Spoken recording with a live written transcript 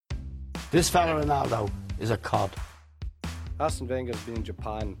This fella Ronaldo is a cod. Arsene Wenger's been in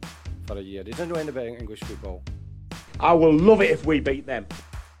Japan for a year. He doesn't know anything about English football. I will love it if we beat them.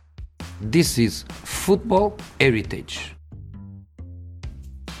 This is football heritage.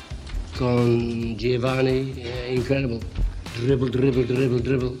 Con Giovanni, incredible.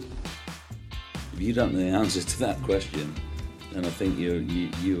 Dribble. If you don't know the answer to that question, then I think you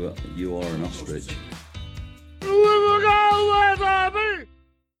are an ostrich.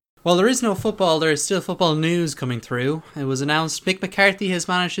 While there is no football, there is still football news coming through. It was announced Mick McCarthy has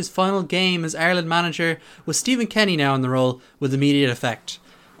managed his final game as Ireland manager, with Stephen Kenny now in the role with immediate effect.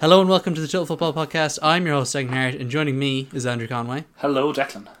 Hello and welcome to the Total Football Podcast. I'm your host, Declan Hart, and joining me is Andrew Conway. Hello,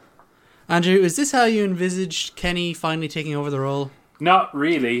 Declan. Andrew, is this how you envisaged Kenny finally taking over the role? Not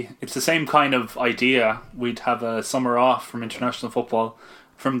really. It's the same kind of idea. We'd have a summer off from international football,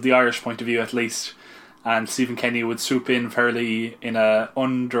 from the Irish point of view at least, and Stephen Kenny would swoop in fairly in a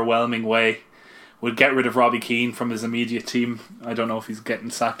underwhelming way. Would get rid of Robbie Keane from his immediate team. I don't know if he's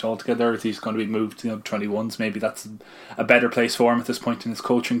getting sacked altogether, or if he's going to be moved to the 21s. Maybe that's a better place for him at this point in his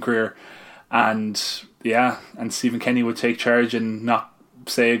coaching career. And Stephen Kenny would take charge and not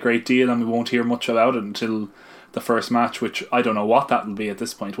say a great deal, and we won't hear much about it until the first match, which I don't know what that will be at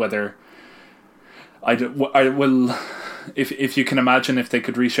this point. Whether I will, if you can imagine, if they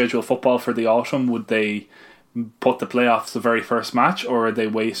could reschedule football for the autumn, would they put the playoffs the very first match, or would they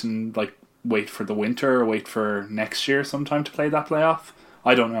wait for the winter, or wait for next year sometime to play that playoff?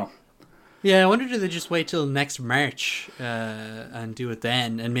 I don't know. Yeah, I wonder, do they just wait till next March and do it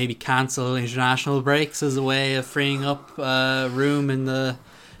then, and maybe cancel international breaks as a way of freeing up room in the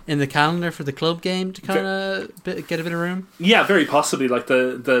calendar for the club game to kind of get a bit of room? Yeah, very possibly. Like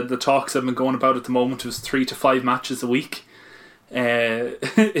the talks have been going about at the moment was 3 to 5 matches a week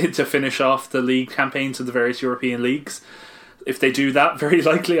to finish off the league campaigns of the various European leagues. If they do that, very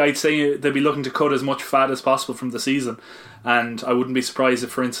likely I'd say they'd be looking to cut as much fat as possible from the season. And I wouldn't be surprised if,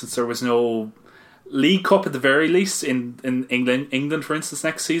 for instance, there was no League Cup at the very least in England, for instance,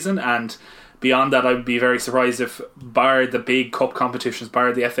 next season. And beyond that, I would be very surprised if, bar the big cup competitions,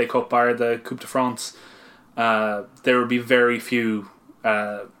 bar the FA Cup, bar the Coupe de France, there would be very few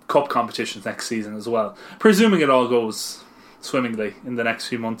cup competitions next season as well. Presuming it all goes swimmingly in the next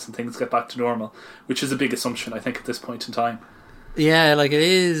few months and things get back to normal, which is a big assumption, I think, at this point in time. Yeah, like it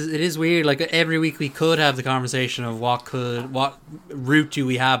is weird. Like every week we could have the conversation of what route do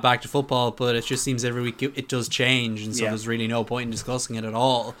we have back to football, but it just seems every week it does change, and so there's really no point in discussing it at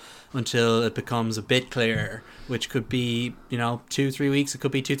all until it becomes a bit clearer, which could be 2-3 weeks, it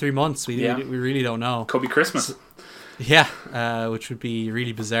could be 2-3 months. We really don't know. Could be Christmas. Which would be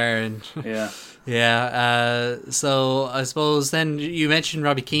really bizarre. And so I suppose then you mentioned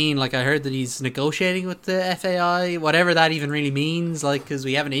Robbie Keane. Like, I heard that he's negotiating with the FAI, whatever that even really means. Like, because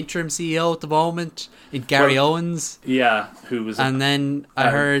we have an interim CEO at the moment in Gary Owens. Yeah, who was. And then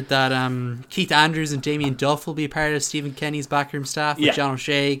I heard that Keith Andrews and Damien Duff will be part of Stephen Kenny's backroom staff, with John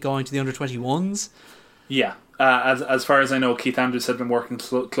O'Shea going to the under-21s. Yeah. As far as I know, Keith Andrews had been working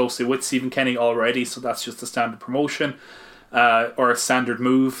closely with Stephen Kenny already, so that's just a standard promotion or a standard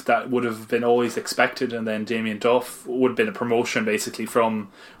move that would have been always expected. And then Damien Duff would have been a promotion basically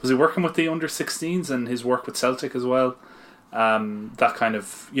from, was he working with the under-16s and his work with Celtic as well? That kind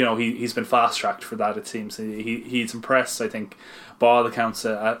of, he's been fast-tracked for that, it seems. He's impressed, I think, by all accounts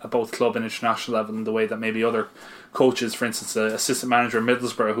at both club and international level, in the way that maybe other coaches, for instance, the assistant manager of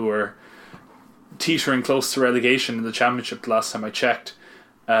Middlesbrough, who are teetering close to relegation in the Championship the last time I checked,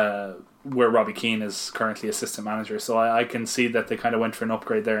 where Robbie Keane is currently assistant manager. So I can see that they kind of went for an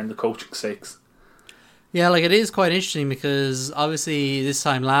upgrade there in the coaching stakes. Yeah, like it is quite interesting, because obviously this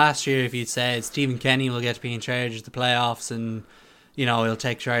time last year, if you'd said Stephen Kenny will get to be in charge of the playoffs and he'll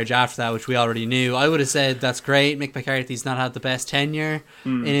take charge after that, which we already knew, I would have said that's great. Mick McCarthy's not had the best tenure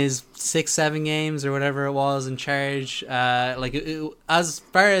in his 6-7 games or whatever it was in charge. As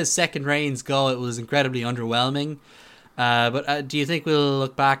far as second reigns go, it was incredibly underwhelming. But do you think we'll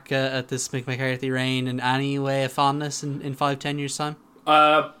look back at this Mick McCarthy reign in any way of fondness in 5-10 years' time?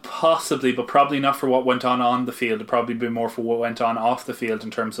 Possibly, but probably not for what went on the field. It'd probably be more for what went on off the field,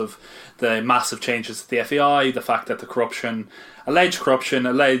 in terms of the massive changes at the FAI, the fact that the alleged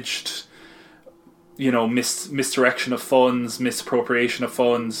misdirection of funds, misappropriation of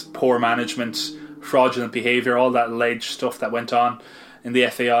funds, poor management, fraudulent behaviour, all that alleged stuff that went on in the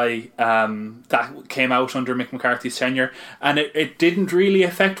FAI, that came out under Mick McCarthy's tenure, and it didn't really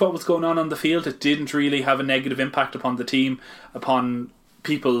affect what was going on the field. It didn't really have a negative impact upon the team, upon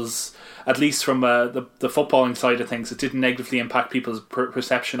people's, at least from the footballing side of things. It didn't negatively impact people's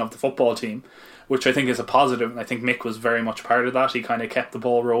perception of the football team, which I think is a positive, and I think Mick was very much part of that. He kind of kept the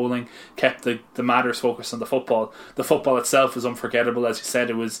ball rolling, kept the matters focused on the football. The football itself was unforgettable, as you said.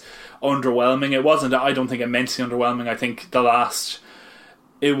 It was underwhelming. It wasn't, I don't think, immensely underwhelming. I think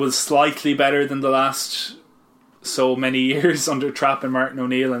it was slightly better than the last so many years under Trapp and Martin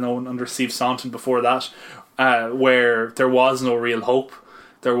O'Neill, and under Steve Staunton before that, where there was no real hope.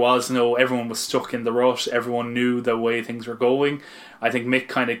 Everyone was stuck in the rut. Everyone knew the way things were going. I think Mick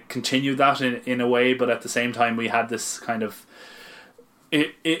kind of continued that in a way, but at the same time we had this kind of,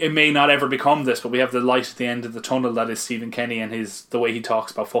 it may not ever become this, but we have the light at the end of the tunnel that is Stephen Kenny and the way he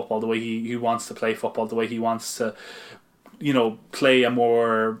talks about football, the way he wants to play football, the way he wants to, play a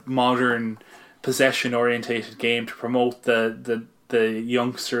more modern, possession orientated game to promote the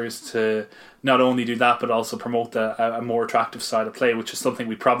youngsters to not only do that but also promote a more attractive style of play, which is something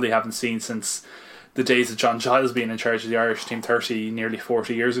we probably haven't seen since the days of John Giles being in charge of the Irish team nearly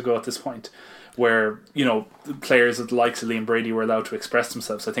 40 years ago at this point, where players of the likes of Liam Brady were allowed to express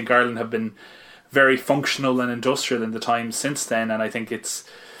themselves. I think Ireland have been very functional and industrial in the time since then, and I think it's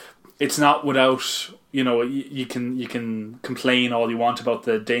not without, you can complain all you want about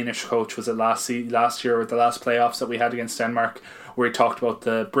the Danish coach. Was it last year or the last playoffs that we had against Denmark, where he talked about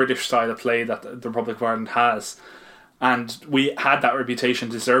the British style of play that the Republic of Ireland has. And we had that reputation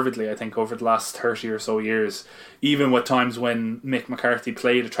deservedly, I think, over the last 30 or so years. Even with times when Mick McCarthy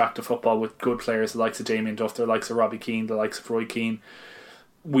played attractive football with good players, the likes of Damien Duff, the likes of Robbie Keane, the likes of Roy Keane,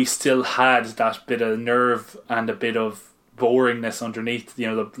 we still had that bit of nerve and a bit of boringness underneath.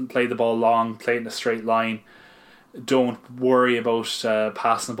 Play the ball long, play it in a straight line. Don't worry about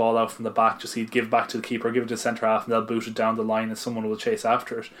passing the ball out from the back. Just give back to the keeper, give it to the centre half, and they'll boot it down the line, and someone will chase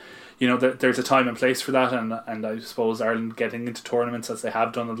after it. There's a time and place for that, and I suppose Ireland getting into tournaments as they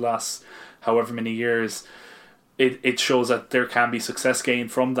have done in the last however many years, it shows that there can be success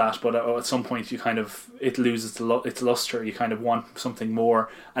gained from that. But at some point, it loses its luster. You kind of want something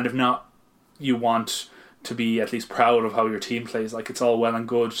more, and if not, you want to be at least proud of how your team plays. Like, it's all well and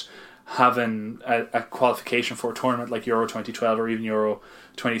good having a qualification for a tournament like Euro 2012 or even Euro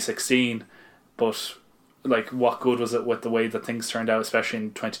 2016, but what good was it with the way that things turned out, especially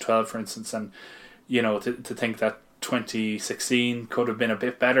in 2012 for instance, and to think that 2016 could have been a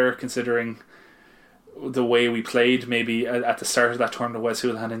bit better considering the way we played. Maybe at the start of that tournament, Wes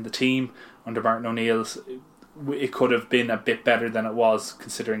Houlihan in the team under Martin O'Neill, it could have been a bit better than it was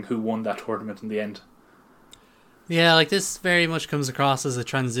considering who won that tournament in the end. Yeah, this very much comes across as a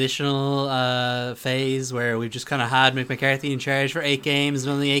transitional phase where we've just kind of had Mick McCarthy in charge for 8 games.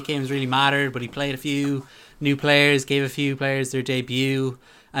 None of the 8 games really mattered, but he played a few new players, gave a few players their debut,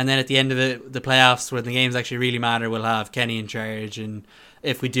 and then at the end of it, the playoffs, where the games actually really matter, we'll have Kenny in charge, and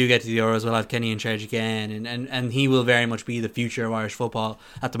if we do get to the Euros, we'll have Kenny in charge again, and he will very much be the future of Irish football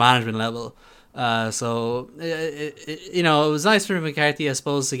at the management level. So it was nice for McCarthy, I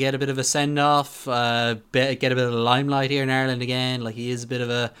suppose, to get a bit of a send off, get a bit of the limelight here in Ireland again. He is a bit of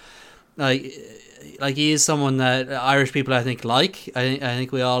a he is someone that Irish people I think like. I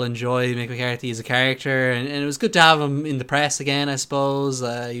think we all enjoy Mick McCarthy as a character, and it was good to have him in the press again, I suppose.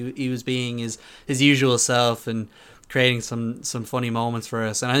 He was being his usual self and creating some funny moments for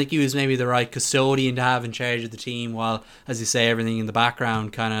us, and I think he was maybe the right custodian to have in charge of the team while, as you say, everything in the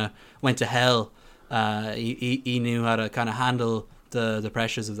background kind of went to hell. He knew how to kind of handle the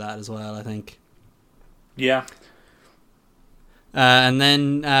pressures of that as well, I think. Yeah. And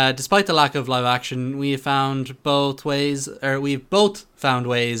then, despite the lack of live action, we've both found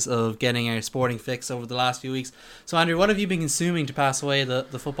ways of getting our sporting fix over the last few weeks. So, Andrew, what have you been consuming to pass away the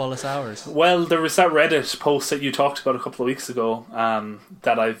footballless hours? Well, there was that Reddit post that you talked about a couple of weeks ago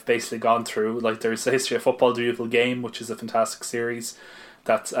that I've basically gone through. There's the History of Football, The Beautiful Game, which is a fantastic series.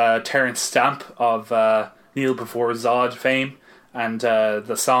 That's Terence Stamp of Kneel Before Zod fame, and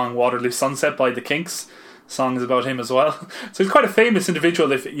the song Waterloo Sunset by the Kinks. Song is about him as well. So he's quite a famous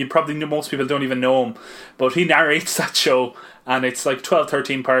individual. If you probably know, most people don't even know him, but he narrates that show, and it's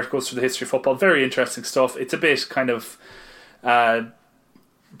 12-13 part, goes through the history of football. Very interesting stuff. It's a bit kind of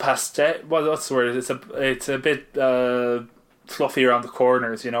pastel. Well, what's the word? It's a bit fluffy around the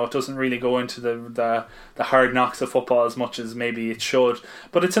corners. It doesn't really go into the hard knocks of football as much as maybe it should.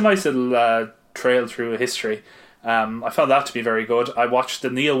 But it's a nice little trail through history. I found that to be very good. I watched the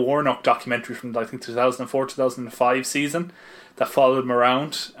Neil Warnock documentary from I think 2004-2005 season that followed him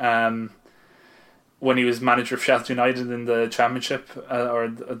around when he was manager of Sheffield United in the Championship or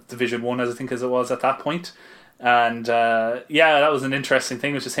Division 1 as it was at that point. And that was an interesting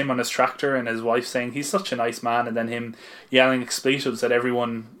thing. It was just him on his tractor and his wife saying he's such a nice man, and then him yelling expletives at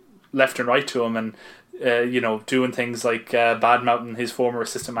everyone left and right to him, and doing things like badmouthing his former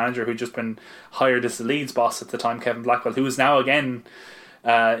assistant manager, who'd just been hired as the Leeds boss at the time, Kevin Blackwell, who is now again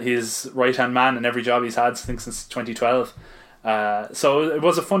his right hand man in every job he's had since 2012. So it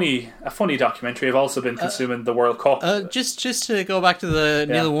was a funny documentary. I've also been consuming the World Cup. Just to go back to the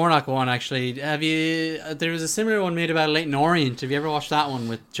Neil Warnock one, actually, there was a similar one made about Leyton Orient. Have you ever watched that one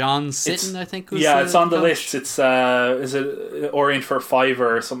with John Sitton? I think. It's on the list. It's is it Orient for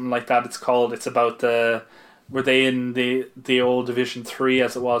Fiver or something like that? It's called. It's about were they in the old Division 3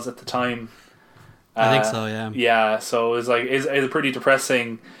 as it was at the time? I think so. Yeah. Yeah. So it's a pretty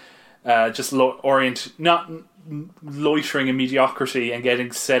depressing. Just Orient not loitering in mediocrity and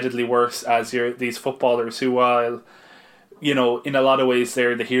getting steadily worse as these footballers who, while in a lot of ways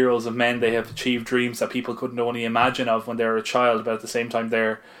they're the heroes of men, they have achieved dreams that people couldn't only imagine of when they were a child, but at the same time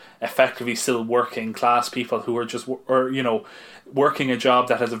they're effectively still working class people who are just working a job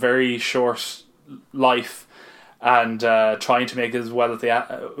that has a very short life and trying to make as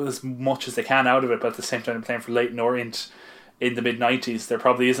much as they can out of it, but at the same time playing for Leyton Orient in the mid-90s. There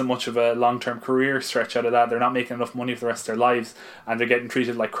probably isn't much of a long-term career stretch out of that. They're not making enough money for the rest of their lives, and they're getting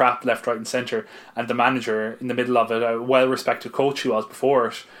treated like crap left, right and centre. And the manager in the middle of it, a well-respected coach who was before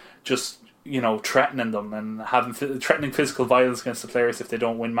it, just threatening them and threatening physical violence against the players if they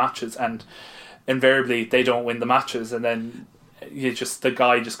don't win matches, and invariably they don't win the matches, and then the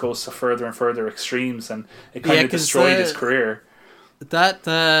guy just goes to further and further extremes, and it kind of destroyed his career. That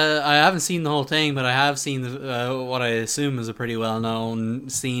I haven't seen the whole thing, but I have seen what I assume is a pretty well-known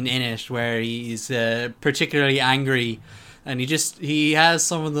scene in it where he's particularly angry, and he has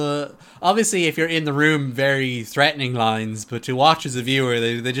some of the, obviously if you're in the room, very threatening lines, but to watch as a viewer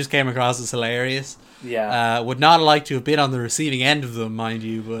they just came across as hilarious. Yeah. Would not have liked to have been on the receiving end of them, mind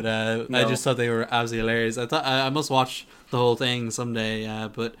you, but No. I just thought they were absolutely hilarious. I thought I must watch the whole thing someday,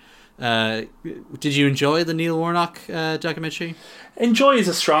 but did you enjoy the Neil Warnock documentary? Enjoy is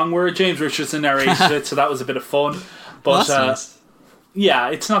a strong word. James Richardson narrated it, so that was a bit of fun. But nice. Yeah,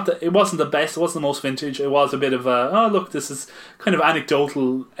 it wasn't the best. It wasn't the most vintage. It was a bit of this is kind of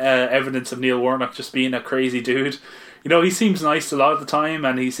anecdotal evidence of Neil Warnock just being a crazy dude. He seems nice a lot of the time,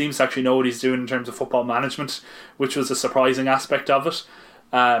 and he seems to actually know what he's doing in terms of football management, which was a surprising aspect of it.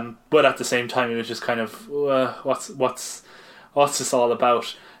 But at the same time, it was just kind of what's this all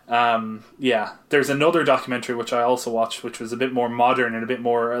about? There's another documentary which I also watched, which was a bit more modern and a bit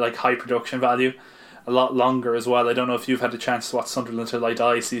more like high production value, a lot longer as well. I don't know if you've had the chance to watch Sunderland Till I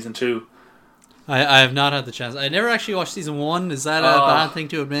Die season 2. I have not had the chance. I never actually watched season 1. Is that a bad thing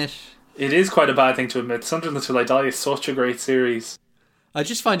to admit? It is quite a bad thing to admit. Sunderland Till I Die is such a great series. I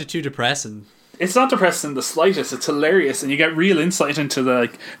just find it too depressing. It's not depressing in the slightest. It's hilarious, and you get real insight into the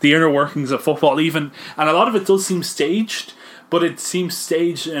inner workings of football. And a lot of it does seem staged, but it seems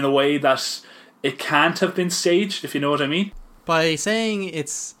staged in a way that it can't have been staged, if you know what I mean. By saying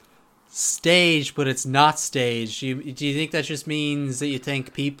it's staged, but it's not staged, do you think that just means that you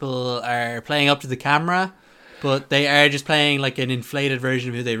think people are playing up to the camera, but they are just playing like an inflated version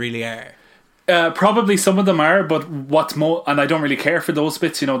of who they really are? Probably some of them are, but what's more, and I don't really care for those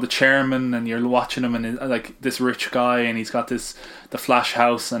bits. The chairman, and you're watching him, and like this rich guy, and he's got the flash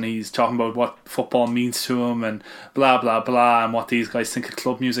house, and he's talking about what football means to him, and blah blah blah, and what these guys think of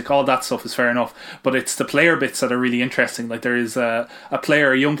club music. All that stuff is fair enough, but it's the player bits that are really interesting. Like there is a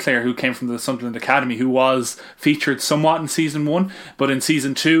young player who came from the Sunderland Academy who was featured somewhat in season 1, but in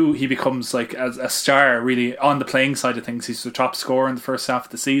season 2 he becomes like a star really on the playing side of things. He's the top scorer in the first half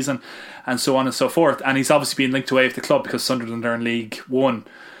of the season, and so on and so forth. And he's obviously being linked away with the club because Sunderland are in League 1,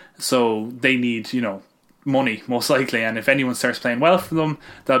 so they need money most likely, and if anyone starts playing well for them,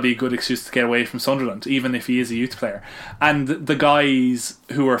 that'll be a good excuse to get away from Sunderland, even if he is a youth player. And the guys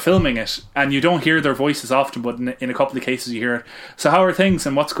who are filming it, and you don't hear their voices often, but in a couple of cases you hear it. So how are things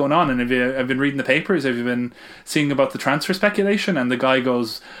and what's going on? And have you been reading the papers? Have you been seeing about the transfer speculation? And the guy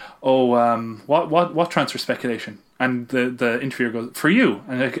goes, what transfer speculation? And the interviewer goes, for you.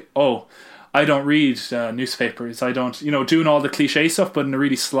 And like, I don't read newspapers. I don't, doing all the cliche stuff, but in a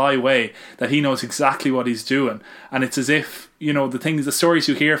really sly way that he knows exactly what he's doing. And it's as if, the stories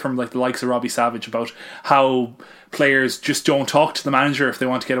you hear from like the likes of Robbie Savage about how players just don't talk to the manager if they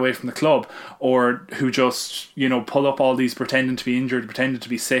want to get away from the club, or who just, pull up all these pretending to be injured, pretending to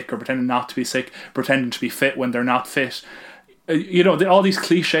be sick, or pretending not to be sick, pretending to be fit when they're not fit. All these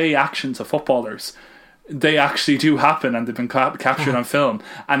cliche actions of footballers, they actually do happen, and they've been captured on film,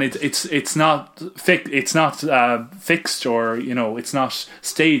 and it's not fixed, or it's not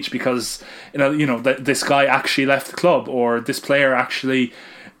staged because that this guy actually left the club, or this player actually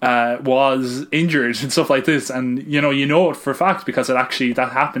was injured and stuff like this, and you know it for a fact because that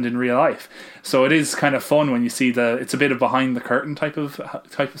happened in real life. So it is kind of fun when you see it's a bit of behind the curtain type of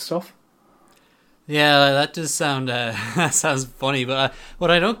stuff. Yeah, that does sound that sounds funny. But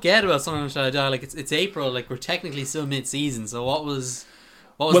what I don't get about Something Shall I Die, like it's April, like we're technically still mid-season. So what was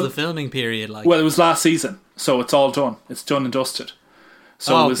the filming period like? Well, it was last season, so it's all done. It's done and dusted.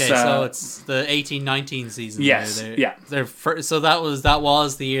 So so it's the 18-19 season. Yes, yeah. So that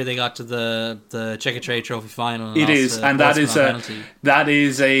was the year they got to the Checkatrade Trophy final. It is, and that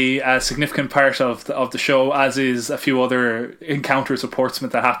is a significant part of the show, as is a few other encounters with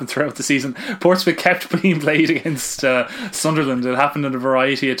Portsmouth that happened throughout the season. Portsmouth kept being played against Sunderland. It happened at a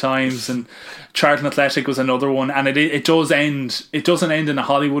variety of times, and Charlton Athletic was another one. And it does end. It doesn't end in a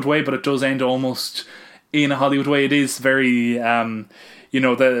Hollywood way, but it does end almost in a Hollywood way. It is very.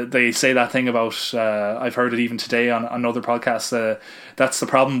 They say that thing about I've heard it even today on another podcast. That's the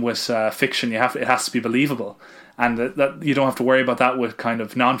problem with fiction. It has to be believable, and that you don't have to worry about that with kind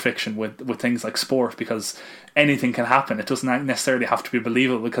of non-fiction with things like sport, because anything can happen. It doesn't necessarily have to be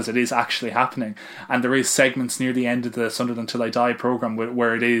believable because it is actually happening. And there is segments near the end of the Sunderland Till I Die program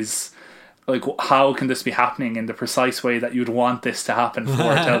where it is. Like, how can this be happening in the precise way that you'd want this to happen for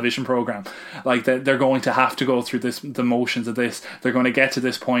a television program? Like, they're going to have to go through the motions of this. They're going to get to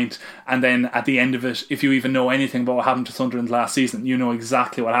this point, and then at the end of it, if you even know anything about what happened to Sunderland last season, you know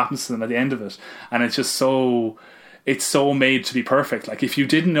exactly what happens to them at the end of it. And it's just it's so made to be perfect. Like, if you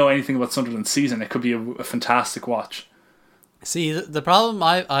didn't know anything about Sunderland's season, it could be a fantastic watch. See, the problem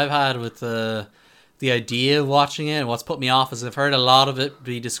I've had with the idea of watching it, and what's put me off, is I've heard a lot of it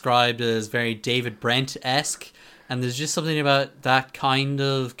be described as very David Brent-esque, and there's just something about that kind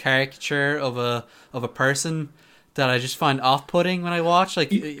of caricature of a person that I just find off-putting when I watch.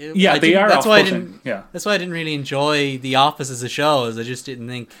 Like, they are off-putting. That's why I didn't really enjoy The Office as a show, as I just didn't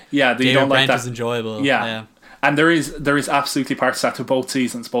think David Brent was enjoyable. Yeah. And there is absolutely parts of that to both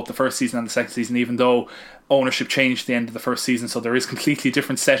seasons, both the first season and the second season, even though ownership changed at the end of the first season, so there is a completely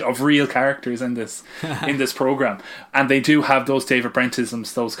different set of real characters in this program, and they do have those David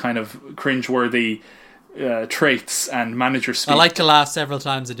Brentisms, those kind of cringeworthy traits and manager speak. I like to laugh several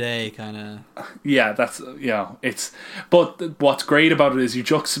times a day, kind of. Yeah, but what's great about it is you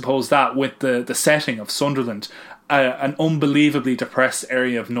juxtapose that with the setting of Sunderland, an unbelievably depressed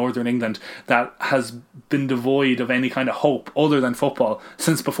area of northern England that has been devoid of any kind of hope other than football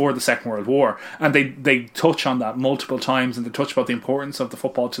since before the Second World War. And they touch on that multiple times, and they touch about the importance of the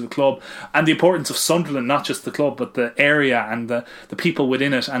football to the club and the importance of Sunderland, not just the club, but the area and the people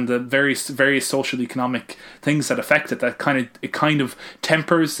within it, and the various social economic things that affect it. That kind of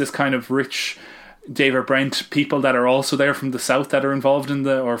tempers this kind of rich David Brent people that are also there from the south that are involved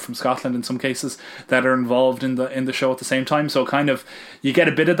or from Scotland in some cases, that are involved in the show at the same time. So kind of you get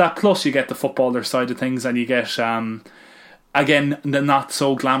a bit of that, plus you get the footballer side of things, and you get again the not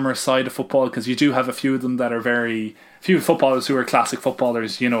so glamorous side of football, because you do have a few of them that are few footballers who are classic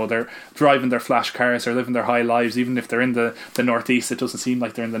footballers. They're driving their flash cars, they're living their high lives, even if they're in the northeast. It doesn't seem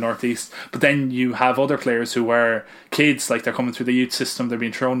like they're in the northeast. But then you have other players who are kids, like they're coming through the youth system, they're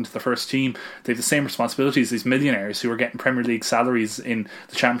being thrown into the first team, they have the same responsibilities as these millionaires who are getting Premier League salaries in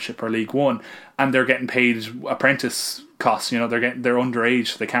the Championship or League One, and they're getting paid apprentice costs. They're underage,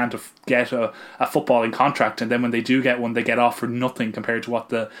 so they can't get a footballing contract, and then when they do get one, they get offered nothing compared to what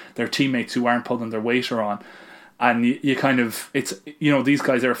their teammates who aren't pulling their weight are on. And you kind of, it's, these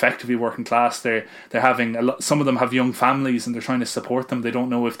guys are effectively working class. They're having some of them have young families, and they're trying to support them. They don't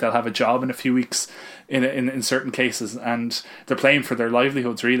know if they'll have a job in a few weeks in certain cases, and they're playing for their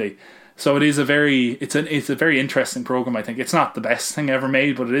livelihoods, really. So it is a very interesting program. I think it's not the best thing ever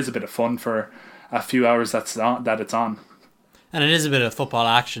made, but it is a bit of fun for a few hours that it's on. And it is a bit of football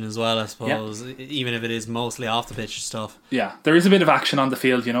action as well, I suppose, even if it is mostly off the pitch stuff. Yeah, there is a bit of action on the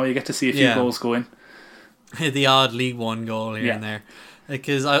field. You get to see a few goals go in. The odd League One goal here and there.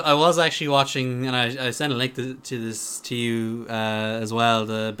 Because I was actually watching, and I sent a link to you as well,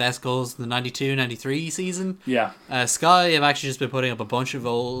 the best goals in the 92-93 season. Yeah. Sky have actually just been putting up a bunch of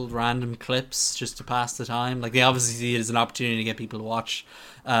old random clips just to pass the time. Like, they obviously see it as an opportunity to get people to watch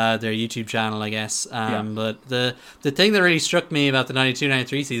their YouTube channel, I guess. But the thing that really struck me about the 92-93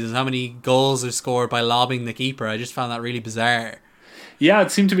 season is how many goals are scored by lobbing the keeper. I just found that really bizarre. Yeah,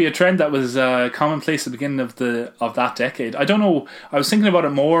 it seemed to be a trend that was commonplace at the beginning of that decade. I don't know. I was thinking about it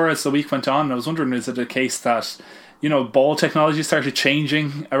more as the week went on. I was wondering, is it a case that ball technology started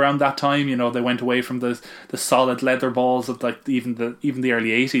changing around that time? They went away from the solid leather balls of like even the early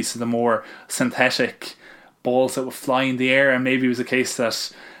 80s to the more synthetic balls that would fly in the air, and maybe it was a case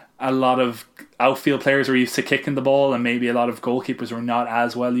that a lot of outfield players were used to kicking the ball, and maybe a lot of goalkeepers were not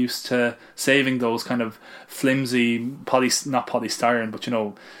as well used to saving those kind of flimsy not polystyrene,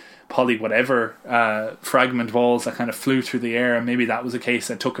 but poly whatever fragment balls that kind of flew through the air. And maybe that was a case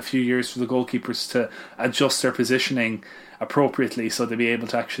that took a few years for the goalkeepers to adjust their positioning appropriately so they'd be able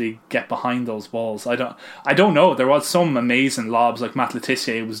to actually get behind those balls. I don't know. There was some amazing lobs, like Matt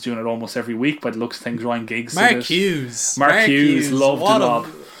Letizia was doing it almost every week by the looks of things. Ryan Giggs Mark did it. Hughes. Mark Hughes loved the lob.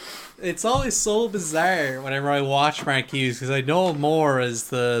 It's always so bizarre whenever I watch Mark Hughes, because I know him more as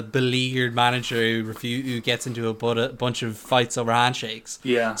the beleaguered manager who gets into a bunch of fights over handshakes.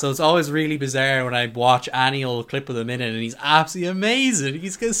 Yeah. So it's always really bizarre when I watch any old clip of him in it, and he's absolutely amazing.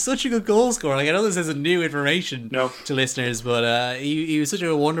 He's got such a good goal scorer. Like, I know this isn't new information to listeners, but he was such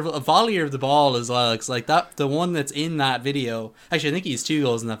a wonderful volleyer of the ball as well. Because like the one that's in that video, actually I think he has 2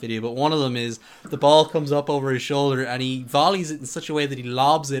 goals in that video, but one of them is the ball comes up over his shoulder and he volleys it in such a way that he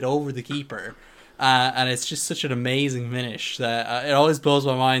lobs it over the keeper, and it's just such an amazing finish that it always blows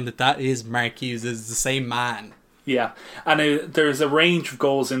my mind that is Mark Hughes, is the same man. Yeah, and there's a range of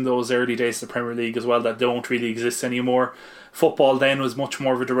goals in those early days of the Premier League as well that don't really exist anymore. Football then was much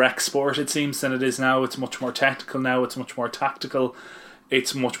more of a direct sport, it seems, than it is now. It's much more technical now, it's much more tactical,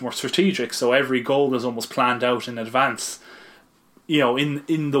 it's much more strategic, so every goal is almost planned out in advance,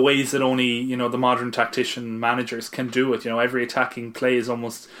 in the ways that only the modern tactician managers can do it. Every attacking play is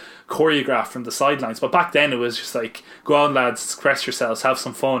almost choreographed from the sidelines, but back then it was just like, go on lads, rest yourselves, have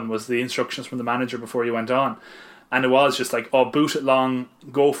some fun, was the instructions from the manager before you went on. And it was just like, boot it long,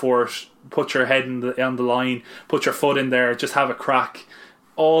 go for it, put your head on the line, put your foot in there, just have a crack.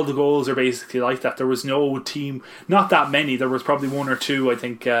 All the goals are basically like that. There was no team, not that many, there was probably 1 or 2, I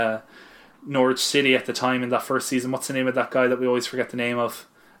think. Norwich City at the time in that first season, what's the name of that guy that we always forget the name of,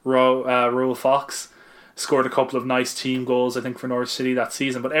 Roel Fox, scored a couple of nice team goals, I think, for Norwich City that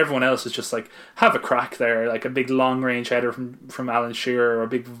season. But everyone else is just like, have a crack there, like a big long range header from Alan Shearer, or a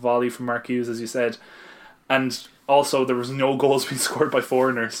big volley from Mark Hughes, as you said. And also there was no goals being scored by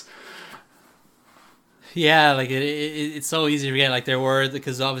foreigners. Yeah, like it's so easy to forget. Like, there were,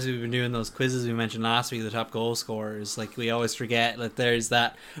 because obviously we've been doing those quizzes we mentioned last week, the top goal scorers. Like, we always forget that there's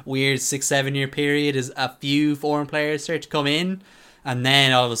that weird 6-7 year period as a few foreign players start to come in, and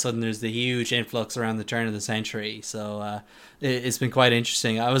then all of a sudden there's the huge influx around the turn of the century. So it's been quite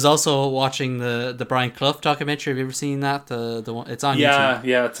interesting. I was also watching the Brian Clough documentary. Have you ever seen that? The one, it's on YouTube.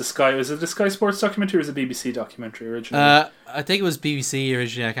 Yeah, it's a Sky. Was it a Sky Sports documentary, or was it a BBC documentary originally? I think it was BBC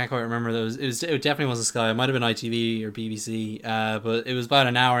originally. I can't quite remember. It definitely wasn't Sky. It might have been ITV or BBC. But it was about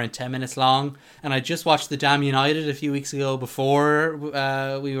an hour and 10 minutes long. And I just watched the Damn United a few weeks ago before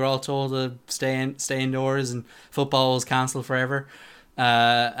we were all told to stay indoors and football was cancelled forever.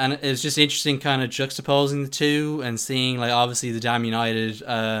 And it was just interesting, kind of juxtaposing the two and seeing, like, obviously the Damn United.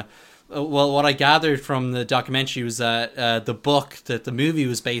 Well, what I gathered from the documentary was that the book that the movie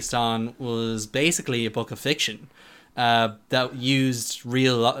was based on was basically a book of fiction that used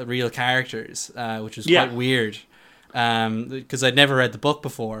real characters, which was quite weird, because I'd never read the book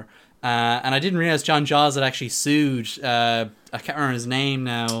before. And I didn't realize John Jaws had actually sued. I can't remember his name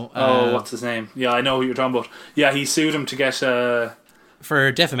now. What's his name? Yeah, I know who you're talking about. Yeah, he sued him to get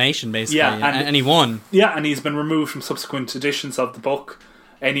for defamation, basically. Yeah, and he won. Yeah, and he's been removed from subsequent editions of the book.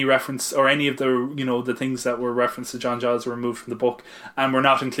 Any reference or any of the the things that were referenced to John Jaws were removed from the book and were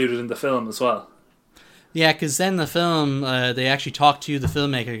not included in the film as well. Yeah, because then the film, they actually talked to the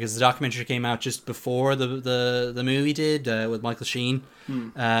filmmaker, because the documentary came out just before the movie did, with Michael Sheen,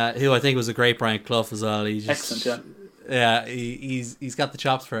 who I think was a great Brian Clough as well. Excellent, yeah. Yeah, he's got the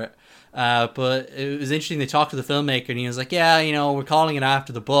chops for it. But it was interesting, they talked to the filmmaker and he was like, yeah, we're calling it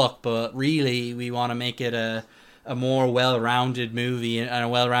after the book, but really we want to make it a more well-rounded movie and a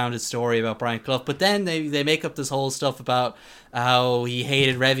well-rounded story about Brian Clough. But then they make up this whole stuff about how he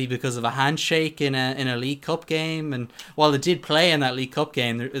hated Revie because of a handshake in a League Cup game, and while it did play in that League Cup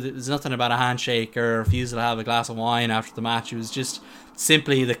game, there's nothing about a handshake or a refusal to have a glass of wine after the match. It was just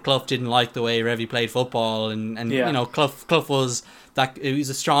simply that Clough didn't like the way Revie played football, and Clough was that, he was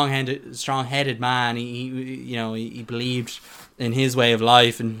a strong-headed man. He believed in his way of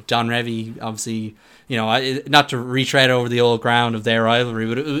life, and Don Revie, obviously, not to retread over the old ground of their rivalry,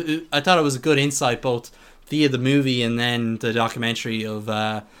 but I thought it was a good insight, both via the movie and then the documentary, of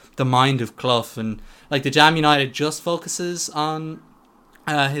the mind of Clough. And like, the Damn United just focuses on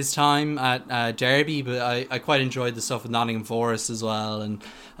his time at Derby, but I quite enjoyed the stuff with Nottingham Forest as well. And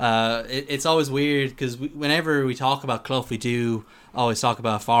it's always weird because whenever we talk about Clough, we do always talk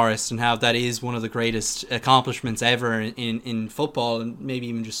about Forest and how that is one of the greatest accomplishments ever in football and maybe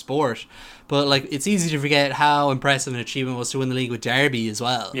even just sport. But like, it's easy to forget how impressive an achievement was to win the league with Derby as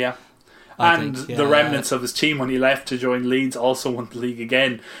well. Yeah. I think the remnants of his team when he left to join Leeds also won the league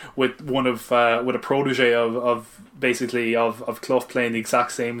again with one of with a protege of Clough playing the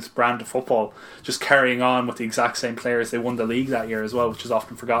exact same brand of football, just carrying on with the exact same players. They won the league that year as well, which is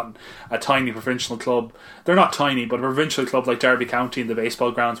often forgotten. A tiny provincial club, they're not tiny, but a provincial club like Derby County in the baseball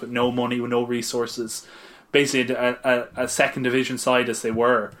grounds with no money, with no resources, basically a second division side as they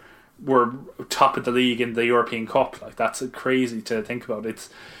were top of the league in the European Cup. Like, that's crazy to think about. It's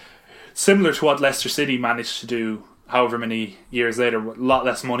similar to what Leicester City managed to do however many years later, with a lot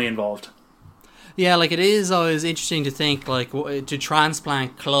less money involved. Yeah, like, it is always interesting to think, like, to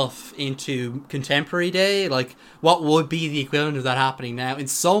transplant Clough into contemporary day, like, what would be the equivalent of that happening now in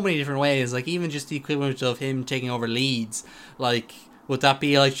so many different ways. Like, even just the equivalent of him taking over Leeds, like, would that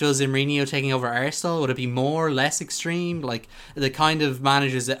be like Jose Mourinho taking over Arsenal? Would it be more or less extreme? Like, the kind of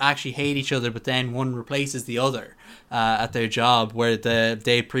managers that actually hate each other, but then one replaces the other at their job, where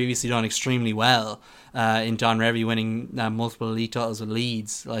they'd previously done extremely well in Don Revie winning multiple elite titles with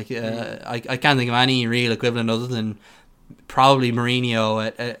Leeds. Like, I can't think of any real equivalent other than probably Mourinho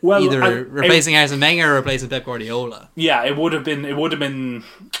at either replacing Arsene Wenger or replacing Pep Guardiola. Yeah, it would have been.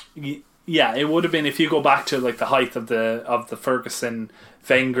 Yeah, it would have been if you go back to like the height of the Ferguson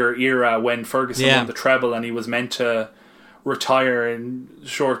Wenger era, when Ferguson won the treble and he was meant to retire in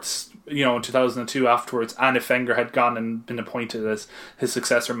shorts, in 2002 afterwards. And if Wenger had gone and been appointed as his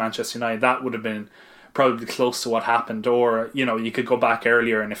successor at Manchester United, that would have been probably close to what happened. Or you could go back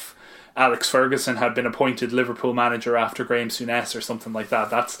earlier, and if Alex Ferguson had been appointed Liverpool manager after Graham Souness or something like that,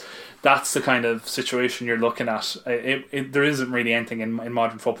 that's the kind of situation you're looking at. There isn't really anything in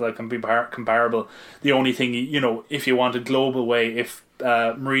modern football that can be comparable. The only thing, if you want a global way, if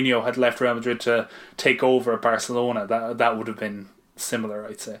Mourinho had left Real Madrid to take over at Barcelona, that would have been similar,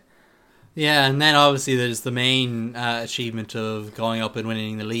 I'd say. Yeah, and then obviously there's the main achievement of going up and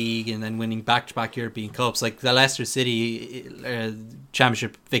winning the league and then winning back-to-back European Cups. Like, the Leicester City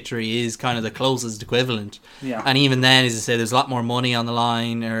championship victory is kind of the closest equivalent. Yeah. And even then, as I say, there's a lot more money on the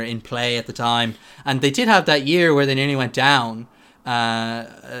line or in play at the time. And they did have that year where they nearly went down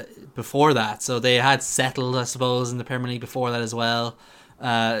before that. So they had settled, I suppose, in the Premier League before that as well.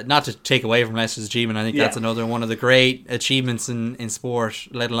 Not to take away from Leicester's achievement, I think that's another one of the great achievements in sport,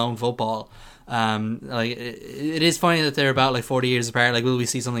 let alone football. Like, it is funny that they're about like 40 years apart. Like, will we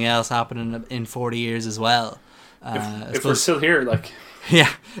see something else happen in 40 years as well? If we're still here, like,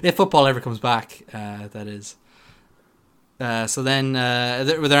 yeah, if football ever comes back, that is. So then,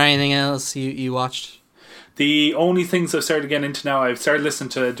 were there anything else you watched? The only things I've started getting into now, I've started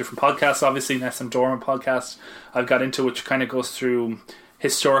listening to different podcasts. Obviously, an SM Dorman podcast I've got into, which kind of goes through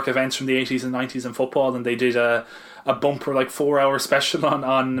historic events from the 80s and 90s in football, and they did a bumper like 4-hour special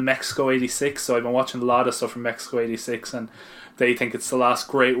on Mexico 86. So I've been watching a lot of stuff from Mexico 86, and they think it's the last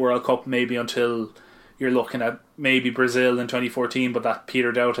great World Cup, maybe until you're looking at maybe Brazil in 2014, but that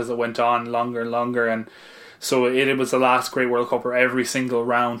petered out as it went on longer and longer. And so it was the last great World Cup where every single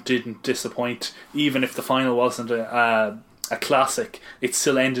round didn't disappoint. Even if the final wasn't a classic, it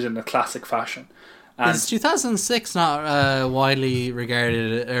still ended in a classic fashion. And is 2006 not widely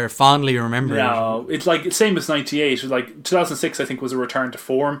regarded or fondly remembered? No, it's like same as 98. It was like 2006, I think, was a return to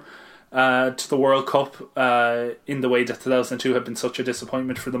form to the World Cup in the way that 2002 had been such a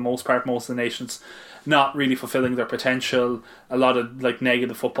disappointment for the most part. Most of the nations not really fulfilling their potential. A lot of like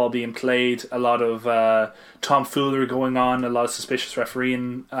negative football being played. A lot of tomfoolery going on. A lot of suspicious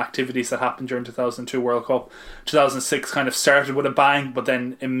refereeing activities that happened during 2002 World Cup. 2006 kind of started with a bang, but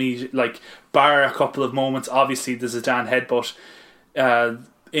then immediately, like, bar a couple of moments. Obviously, the Zidane headbutt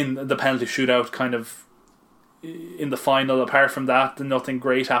in the penalty shootout, kind of in the final. Apart from that, nothing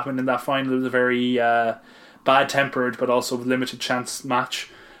great happened in that final. It was a very bad-tempered but also limited chance match.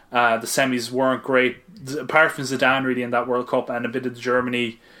 The semis weren't great, apart from Zidane really in that World Cup, and a bit of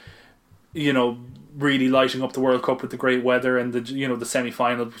Germany, really lighting up the World Cup with the great weather, and the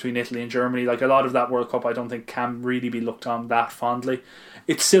semi-final between Italy and Germany. Like, a lot of that World Cup I don't think can really be looked on that fondly.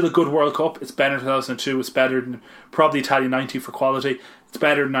 It's still a good World Cup. It's better than 2002. It's better than probably Italia 90 for quality. It's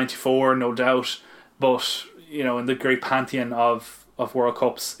better than 94, no doubt. But, in the great pantheon of World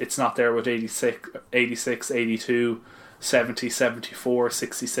Cups, it's not there with 86, 82, 70, 74,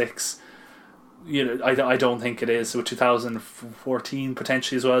 66. I don't think it is. So 2014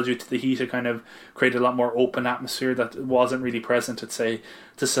 potentially as well, due to the heat, it kind of created a lot more open atmosphere that wasn't really present at, say,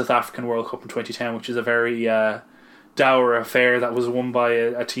 the South African World Cup in 2010, which is a very dour affair that was won by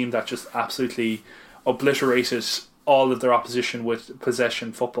a team that just absolutely obliterated all of their opposition with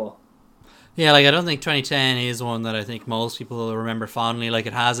possession football. Yeah, like I don't think 2010 is one that I think most people will remember fondly. Like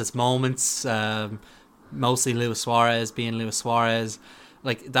it has its moments, mostly Luis Suarez being Luis Suarez.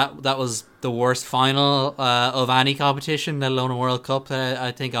 Like that was the worst final of any competition, let alone a World Cup that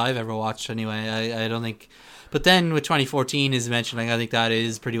I think I've ever watched anyway. I don't think. But then with 2014, as you mentioned, like I think that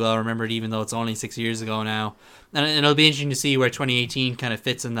is pretty well remembered, even though it's only 6 years ago now. And it'll be interesting to see where 2018 kind of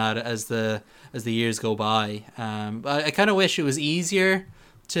fits in that as the years go by. But I kind of wish it was easier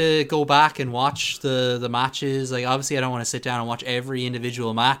to go back and watch the matches. Like obviously I don't want to sit down and watch every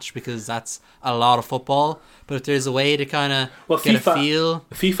individual match because that's a lot of football, but if there's a way to kind of get a feel.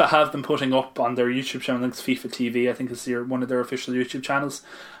 FIFA have been putting up on their YouTube channel, it's FIFA TV, I think is one of their official YouTube channels,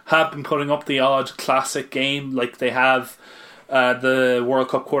 have been putting up the odd classic game. Like they have the World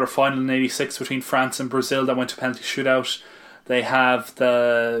Cup quarter final in '86 between France and Brazil that went to penalty shootout. They have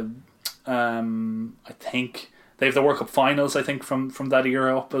the I think they have the World Cup finals, I think, from that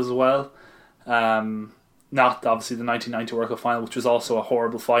era up as well. Not obviously the 1990 World Cup final, which was also a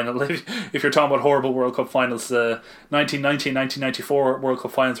horrible final. If you're talking about horrible World Cup finals, the 1990 and 1994 World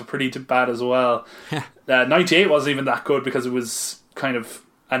Cup finals were pretty bad as well. 98 wasn't even that good because it was kind of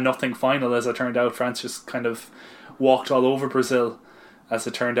a nothing final, as it turned out. France just kind of walked all over Brazil, as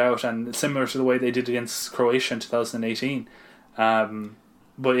it turned out, and similar to the way they did against Croatia in 2018.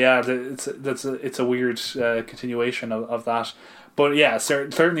 But yeah, it's a weird continuation of that. But yeah,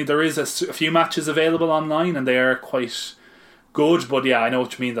 certainly there is a few matches available online, and they are quite good. But yeah, I know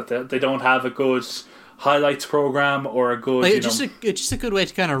what you mean, that they don't have a good highlights program or a good. Like, it's just a good way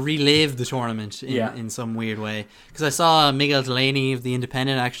to kind of relive the tournament in some weird way. Because I saw Miguel Delaney of the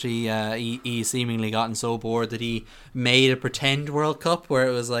Independent actually, he seemingly gotten so bored that he made a pretend World Cup where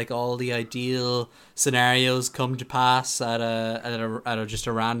it was like all the ideal scenarios come to pass at a just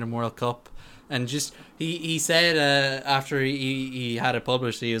a random World Cup. And just he said after he had it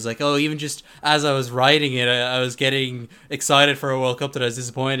published, he was like, oh, even just as I was writing it, I was getting excited for a World Cup that I was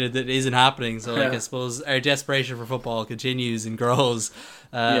disappointed that isn't happening. So like I suppose our desperation for football continues and grows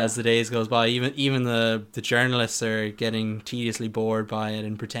as the days goes by. Even the journalists are getting tediously bored by it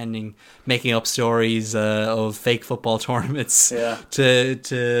and making up stories of fake football tournaments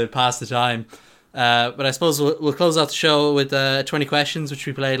to pass the time. But I suppose we'll close out the show with 20 questions, which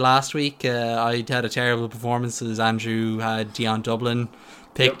we played last week. I had a terrible performance as Andrew had Dion Dublin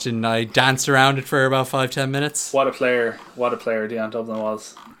picked, and I danced around it for about 5-10 minutes. What a player Dion Dublin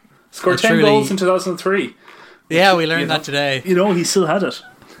was. Scored 10 goals in 2003. Yeah, we learned that today. He still had it.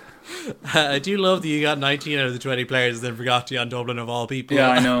 I do love that you got 19 out of the 20 players and then forgot Dion Dublin of all people.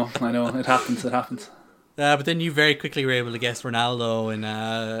 Yeah, I know. It happens. But then you very quickly were able to guess Ronaldo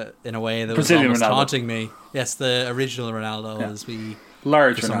in a way that Brazilian was almost Ronaldo. taunting me. Yes, the original Ronaldo, as we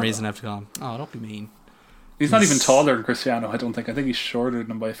large for some Ronaldo. reason have to call him. Oh, don't be mean. He's not even taller than Cristiano, I don't think. I think he's shorter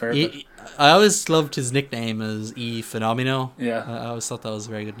than him by a fair bit. I always loved his nickname as E Fenomeno. Yeah. I always thought that was a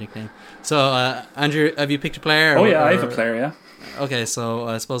very good nickname. So, Andrew, have you picked a player? I have a player, yeah. Okay, so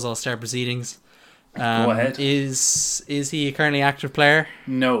I suppose I'll start proceedings. Go ahead. Is he a currently active player?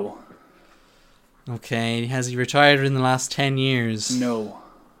 No. Okay, has he retired in the last 10 years? No.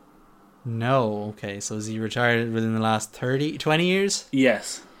 Okay, so is he retired within the last 20 years?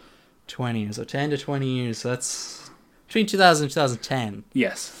 Yes. 20 years, so 10 to 20 years, so that's between 2000 and 2010.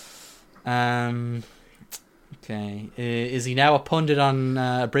 Yes. Okay, is he now a pundit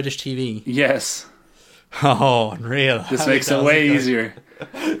on British TV? Yes. Oh, unreal. This makes it way easier.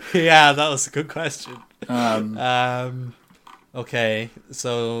 Yeah, that was a good question. Okay,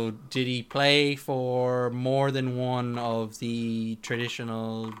 so did he play for more than one of the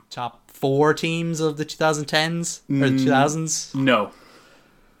traditional top 4 teams of the 2010s or the 2000s? No.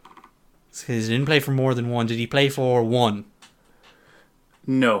 So he didn't play for more than one. Did he play for one?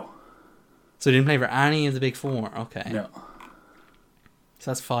 No. So he didn't play for any of the big 4. Okay. No.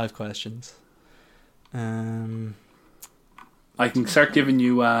 So that's 5 questions. I can start giving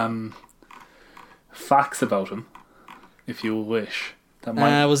you facts about him, if you wish. That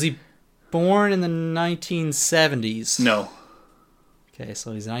might... Was he born in the 1970s? No. Okay,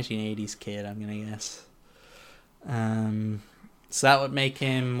 so he's a 1980s kid, I'm going to guess. So that would make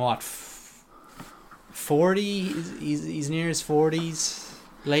him, what, 40? He's near his 40s?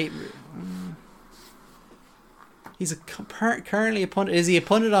 Late... He's currently a pundit. Is he a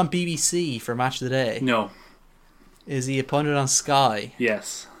pundit on BBC for Match of the Day? No. Is he a pundit on Sky?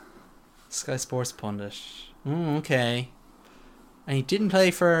 Yes. Sky Sports pundit. Okay. And he didn't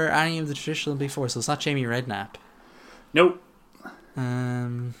play for any of the traditional Big 4, so it's not Jamie Redknapp. Nope.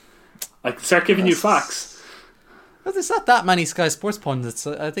 I can start giving you facts. Well, there's not that many Sky Sports pundits.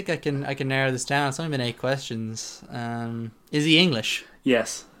 So I think I can narrow this down. It's only been 8 questions. Is he English?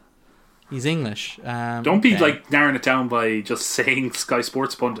 Yes. He's English. Don't be okay. like narrowing it down by just saying Sky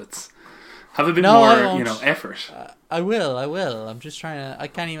Sports pundits. Have a bit No, I more, won't. effort. I will. I'm just trying to. I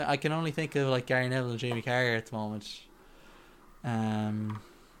can't even. I can only think of like Gary Neville and Jamie Carragher at the moment.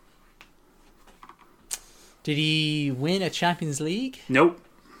 Did he win a Champions League? Nope.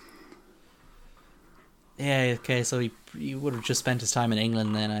 Yeah. Okay. So he would have just spent his time in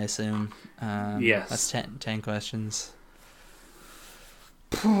England then, I assume. Yes. That's 10 questions.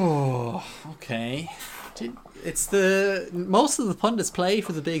 Okay. It's most of the pundits play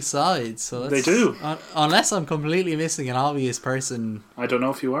for the big sides, so They do. Unless I'm completely missing an obvious person. I don't know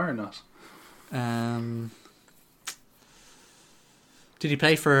if you are or not. Did he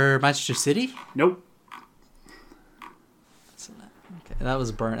play for Manchester City? Nope. Okay, that was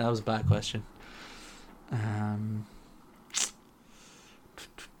a bad question.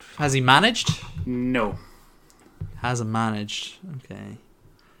 Has he managed? No. Hasn't managed. Okay.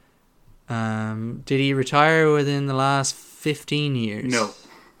 Did he retire within the last 15 years? No.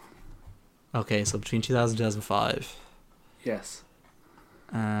 Okay, so between 2000 and 2005. Yes.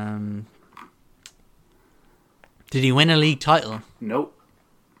 Did he win a league title? Nope.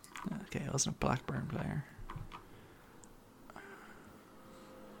 Okay, it wasn't a Blackburn player.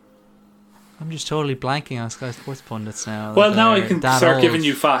 I'm just totally blanking on Sky Sports pundits now. Well, now I They're can that start old. giving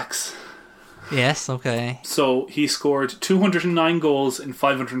you facts. Yes, okay. So he scored 209 goals in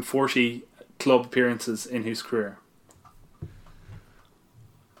 540 club appearances in his career.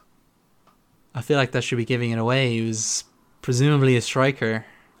 I feel like that should be giving it away. He was presumably a striker.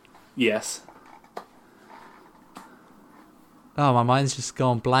 Yes. Oh, my mind's just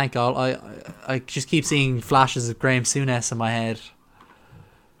going blank. I just keep seeing flashes of Graham Souness in my head.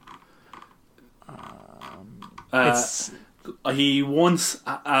 He once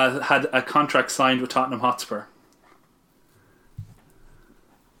had a contract signed with Tottenham Hotspur.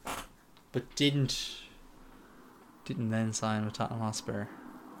 But didn't then sign with Tottenham Hotspur.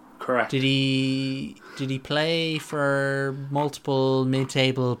 Correct. Did he play for multiple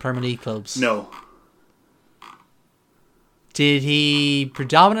mid-table Premier League clubs? No. Did he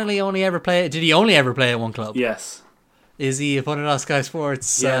predominantly only ever play? Did he only ever play at one club? Yes. Is he a pundit on Sky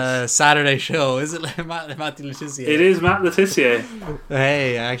Sports Yes. Saturday show? Is it like Matthew Le Tissier? It is Matt Le Tissier.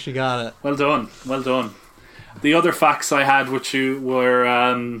 Hey, I actually got it. Well done. Well done. The other facts I had with you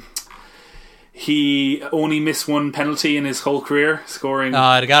were he only missed one penalty in his whole career, scoring. Oh,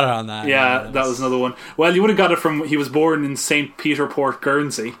 I got it on that. Yeah, that was another one. Well, you would have got it from. He was born in St. Peter Port,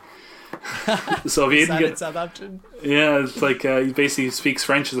 Guernsey. So if you didn't get Southampton. Yeah, it's like he basically speaks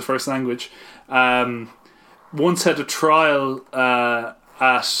French as a first language. Once had a trial at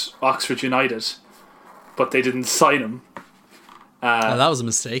Oxford United, but they didn't sign him. That was a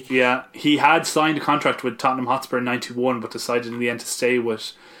mistake. Yeah, he had signed a contract with Tottenham Hotspur in 91, but decided in the end to stay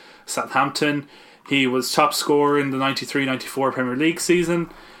with Southampton. He was top scorer in the 93-94 Premier League season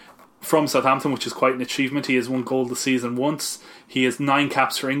from Southampton, which is quite an achievement. He has won goal this season once. He has 9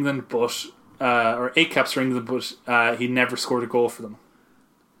 caps for England, or 8 caps for England, but he never scored a goal for them.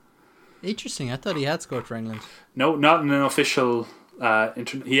 Interesting. I thought he had scored for England. No, not in an official.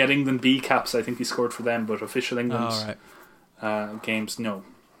 He had England B caps. I think he scored for them, but official England games, no.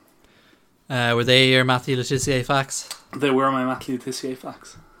 Were they your Matthew Le Tissier facts? They were my Matthew Le Tissier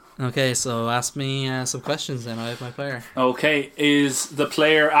facts. Okay, so ask me some questions then. I have my player. Okay, is the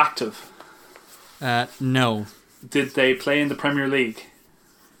player active? No. Did they play in the Premier League?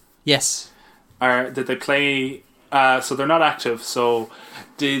 Yes. Or did they play? So they're not active. So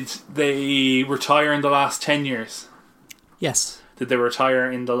did they retire in the last 10 years? Yes. Did they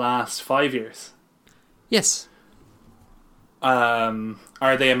retire in the last 5 years? Yes.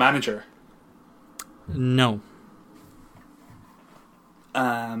 Are they a manager? No.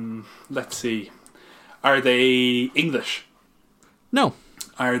 Let's see. Are they English? No.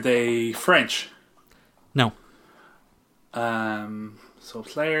 Are they French? No. So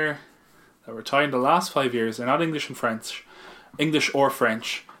player that retired in the last 5 years. They're not English or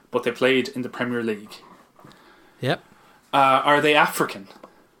French, but they played in the Premier League. Yep. Are they African?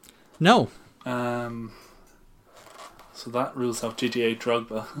 No. So that rules out Didier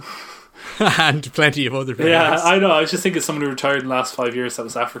Drogba. And plenty of other players. Yeah, I know. I was just thinking someone who retired in the last 5 years that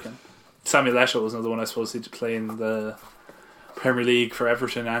was African. Samuel Eto'o was another one I suppose he'd play in the Premier League for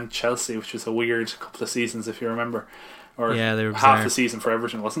Everton and Chelsea, which was a weird couple of seasons if you remember. Or yeah, they were half bizarre. the season for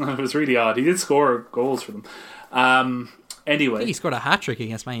Everton, wasn't it? It was really odd. He did score goals for them. I Anyway. think he scored a hat-trick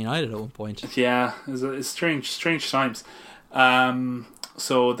against Man United at one point. Yeah, it's strange times.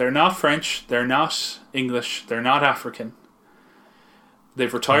 So they're not French, they're not English, they're not African.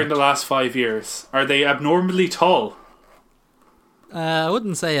 They've retired in the last 5 years. Are they abnormally tall? I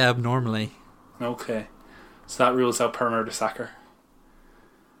wouldn't say abnormally. Okay. So that rules out Per Mertesacker.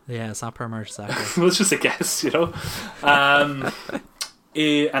 Yeah, it's not Per Mertesacker. Well, it's just a guess, you know. And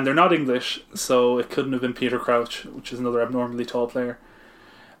they're not English, so it couldn't have been Peter Crouch, which is another abnormally tall player.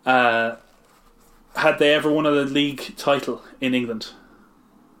 Had they ever won a league title in England?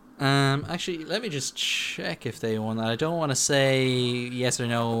 Actually, let me just check if they won that. I don't want to say yes or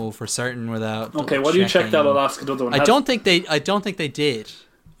no for certain without. Okay, while you check that, I'll ask another one. I don't think they did.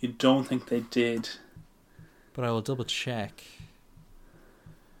 You don't think they did? But I will double check.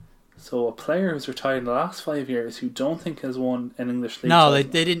 So a player who's retired in the last 5 years who don't think has won an English league No,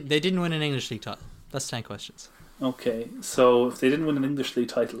 title. they didn't win an English league title. That's 10 questions. Okay, so if they didn't win an English league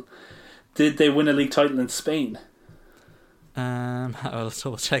title, did they win a league title in Spain? I'll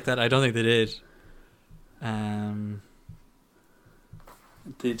double check that. I don't think they did.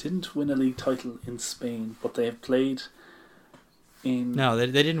 They didn't win a league title in Spain, but they have played in... No, they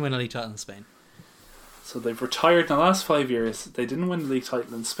didn't win a league title in Spain. So they've retired in the last 5 years. They didn't win the league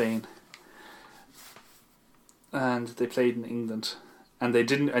title in Spain. And they played in England. And they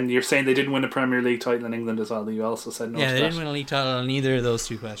didn't. And you're saying they didn't win a Premier League title in England as well. You also said no to Yeah, that. they didn't win a league title in either of those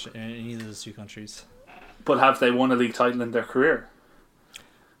two countries. But have they won a league title in their career?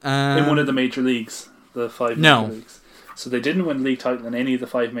 In one of the major leagues, the 5 No. major leagues. So they didn't win a league title in any of the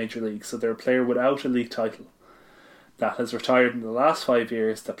 5 major leagues. So they're a player without a league title that has retired in the last 5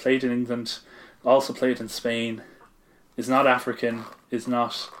 years, that played in England, also played in Spain, is not African, is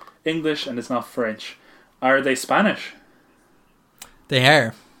not English, and is not French. Are they Spanish? They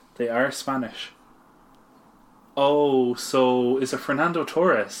are. They are Spanish. Oh, so is it Fernando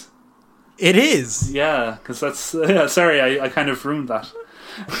Torres? It is. Yeah, because that's... Yeah, sorry, I kind of ruined that.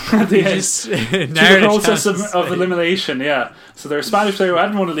 You just Through the process of elimination, yeah. So they're a Spanish player who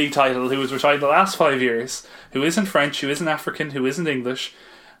hadn't won a league title, who was retired the last 5 years, who isn't French, who isn't African, who isn't English.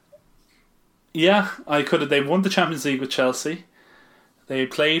 Yeah, I could have. They won the Champions League with Chelsea. They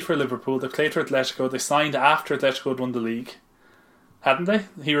played for Liverpool. They played for Atletico. They signed after Atletico had won the league, hadn't they?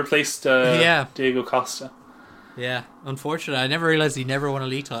 He replaced Diego Costa. Yeah, unfortunately, I never realised he never won a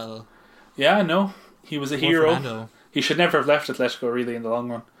league title. Yeah, no, he was a hero. Fernando. He should never have left Atletico, really, in the long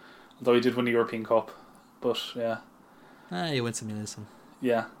run. Although he did win the European Cup. But, yeah. You win some, you lose some.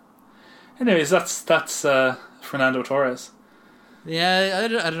 Yeah. Anyways, that's Fernando Torres. Yeah, I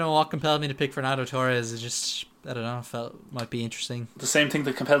don't know what compelled me to pick Fernando Torres. It just, I don't know, felt might be interesting. The same thing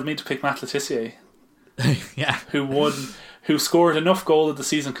that compelled me to pick Matt Letizia. Yeah. Who scored enough goal of the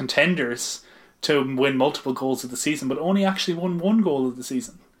season contenders to win multiple goals of the season, but only actually won one goal of the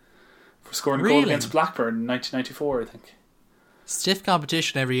season. For scoring a goal against Blackburn in 1994, I think. Stiff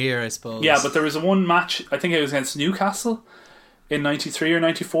competition every year, I suppose. Yeah, but there was one match, I think it was against Newcastle in 93 or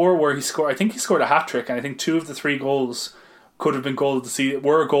 94, where he scored a hat-trick, and I think 2 of the 3 goals could have been goal of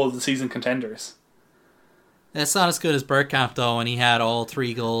the season contenders. It's not as good as Bergkamp though, when he had all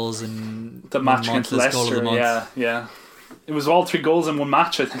 3 goals in the match against Leicester. Yeah. It was all 3 goals in one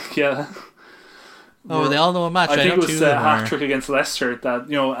match, I think. Yeah. Oh, they all know a match. I think it was a hat trick against Leicester that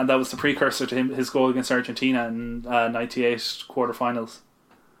and that was the precursor to his goal against Argentina in '98 quarterfinals.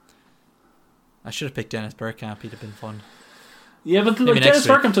 I should have picked Dennis Bergkamp. He'd have been fun. Yeah, but Dennis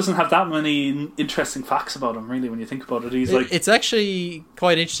Bergkamp doesn't have that many interesting facts about him, really, when you think about it. It's actually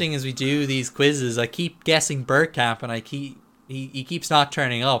quite interesting as we do these quizzes. I keep guessing Bergkamp, and he keeps not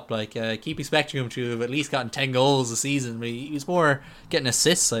turning up. I keep expecting him to have at least gotten 10 goals a season, but he's more getting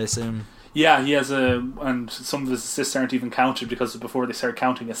assists, I assume. Yeah, he has and some of his assists aren't even counted because of before they start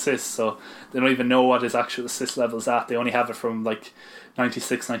counting assists, so they don't even know what his actual assist level is at. They only have it from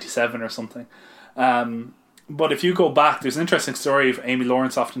 96, 97 or something. But if you go back, there's an interesting story Amy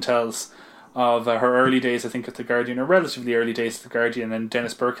Lawrence often tells of her early days, I think, at The Guardian, or relatively early days at The Guardian, and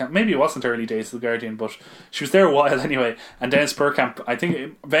Dennis Bergkamp. Maybe it wasn't early days at The Guardian, but she was there a while anyway. And Dennis Bergkamp, I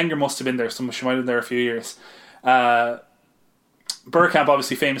think Wenger must have been there, she might have been there a few years. Bergkamp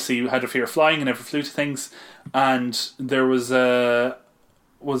obviously famously had a fear of flying and never flew to things, and there was a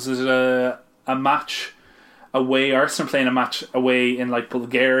match away, Arsenal playing a match away in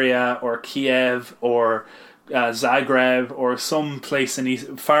Bulgaria or Kiev or Zagreb or some place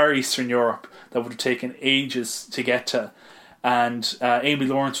in far Eastern Europe that would have taken ages to get to. And Amy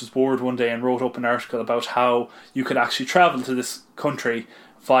Lawrence was bored one day and wrote up an article about how you could actually travel to this country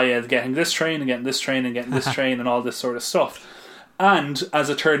via getting this train and getting this train and getting this train and all this sort of stuff. And as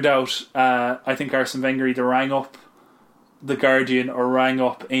it turned out, I think Arsene Wenger either rang up The Guardian or rang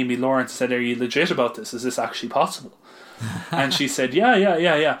up Amy Lawrence and said, "Are you legit about this? Is this actually possible?" And she said,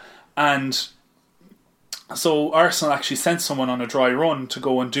 yeah. And so Arsenal actually sent someone on a dry run to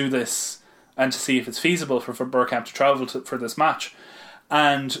go and do this and to see if it's feasible for Bergkamp to travel for this match.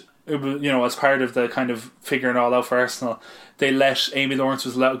 And it was, as part of the kind of figuring it all out for Arsenal, they let Amy Lawrence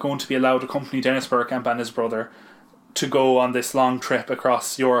was going to be allowed to accompany Dennis Bergkamp and his brother to go on this long trip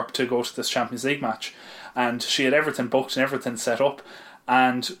across Europe to go to this Champions League match. And she had everything booked and everything set up.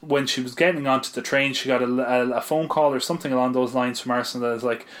 And when she was getting onto the train, she got a phone call or something along those lines from Arsenal that was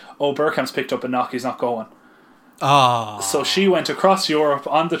like, "Oh, Bergkamp's picked up a knock, he's not going." So she went across Europe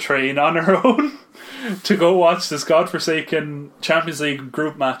on the train on her own to go watch this godforsaken Champions League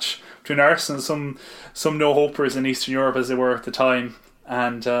group match between Arsenal and some no-hopers in Eastern Europe as they were at the time.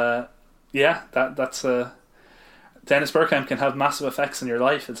 And that's Dennis Bergkamp can have massive effects in your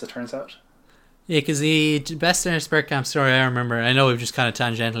life, as it turns out. Yeah, because the best Dennis Bergkamp story I remember, I know we've just kind of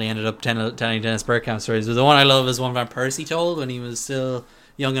tangentially ended up telling Dennis Bergkamp stories, but the one I love is one Van Persie told when he was still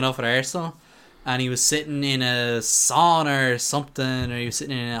young enough at Arsenal, and he was sitting in a sauna or something, or he was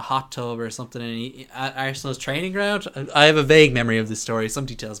sitting in a hot tub or something at Arsenal's training ground. I have a vague memory of this story, some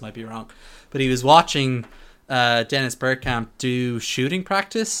details might be wrong, but he was watching Dennis Bergkamp do shooting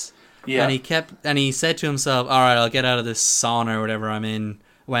practice, and he said to himself, "Alright, I'll get out of this sauna or whatever I'm in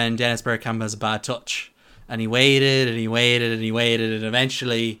when Dennis Bergkamp has a bad touch." And he waited and he waited and he waited, and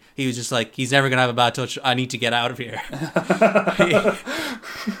eventually he was just like, "He's never going to have a bad touch. I need to get out of here."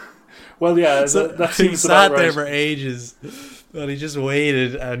 Well, yeah, so that he seems sat about there right. for ages, but he just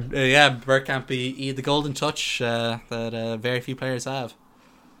waited, and Bergkamp, he had the golden touch that very few players have.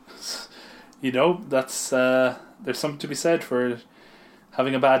 That's there's something to be said for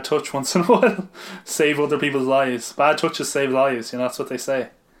having a bad touch once in a while. Save other people's lives. Bad touches save lives. That's what they say.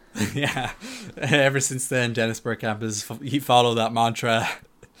 Yeah. Ever since then, Dennis Bergkamp he followed that mantra.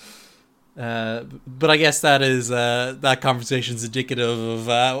 But I guess that is that conversation's indicative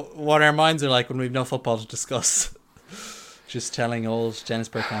of what our minds are like when we've no football to discuss. Just telling old Dennis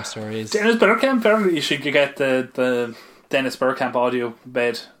Bergkamp stories. Dennis Bergkamp, apparently you should get the Dennis Bergkamp audio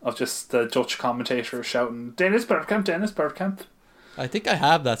bed of just the Dutch commentator shouting, "Dennis Bergkamp, Dennis Bergkamp." I think I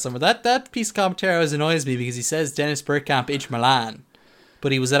have that somewhere. That piece of commentary always annoys me because he says Dennis Bergkamp, Inter Milan,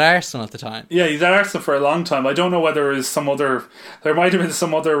 but he was at Arsenal at the time. Yeah, he's at Arsenal for a long time. I don't know whether there might have been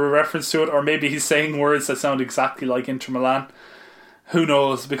some other reference to it, or maybe he's saying words that sound exactly like Inter Milan. Who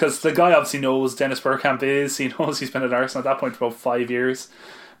knows? Because the guy obviously knows Dennis Bergkamp is. He knows he's been at Arsenal at that point for about 5 years.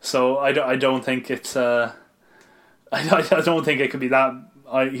 So I don't think it's I don't think it could be that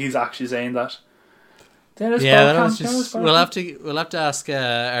he's actually saying that. Dennis Bergkamp, we'll have to ask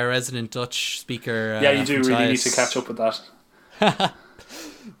our resident Dutch speaker. You do really need to catch up with that.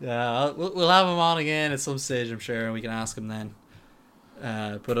 Yeah, we'll have him on again at some stage, I'm sure, and we can ask him then.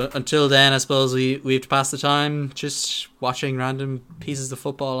 But until then, I suppose we have to pass the time just watching random pieces of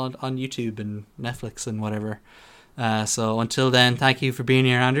football on YouTube and Netflix and whatever. So until then, thank you for being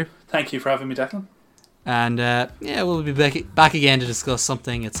here, Andrew. Thank you for having me, Declan. And we'll be back again to discuss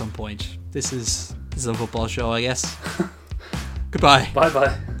something at some point. This is a football show, I guess. Goodbye.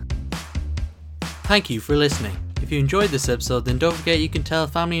 Bye. Thank you for listening. If you enjoyed this episode, then don't forget you can tell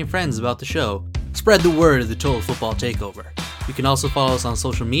family and friends about the show. Spread the word of the Total Football Takeover. You can also follow us on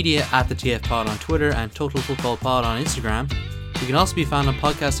social media at the TF Pod on Twitter and Total Football Pod on Instagram. We can also be found on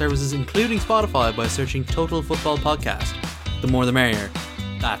podcast services including Spotify by searching Total Football Podcast. The more the merrier.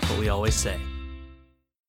 That's what we always say.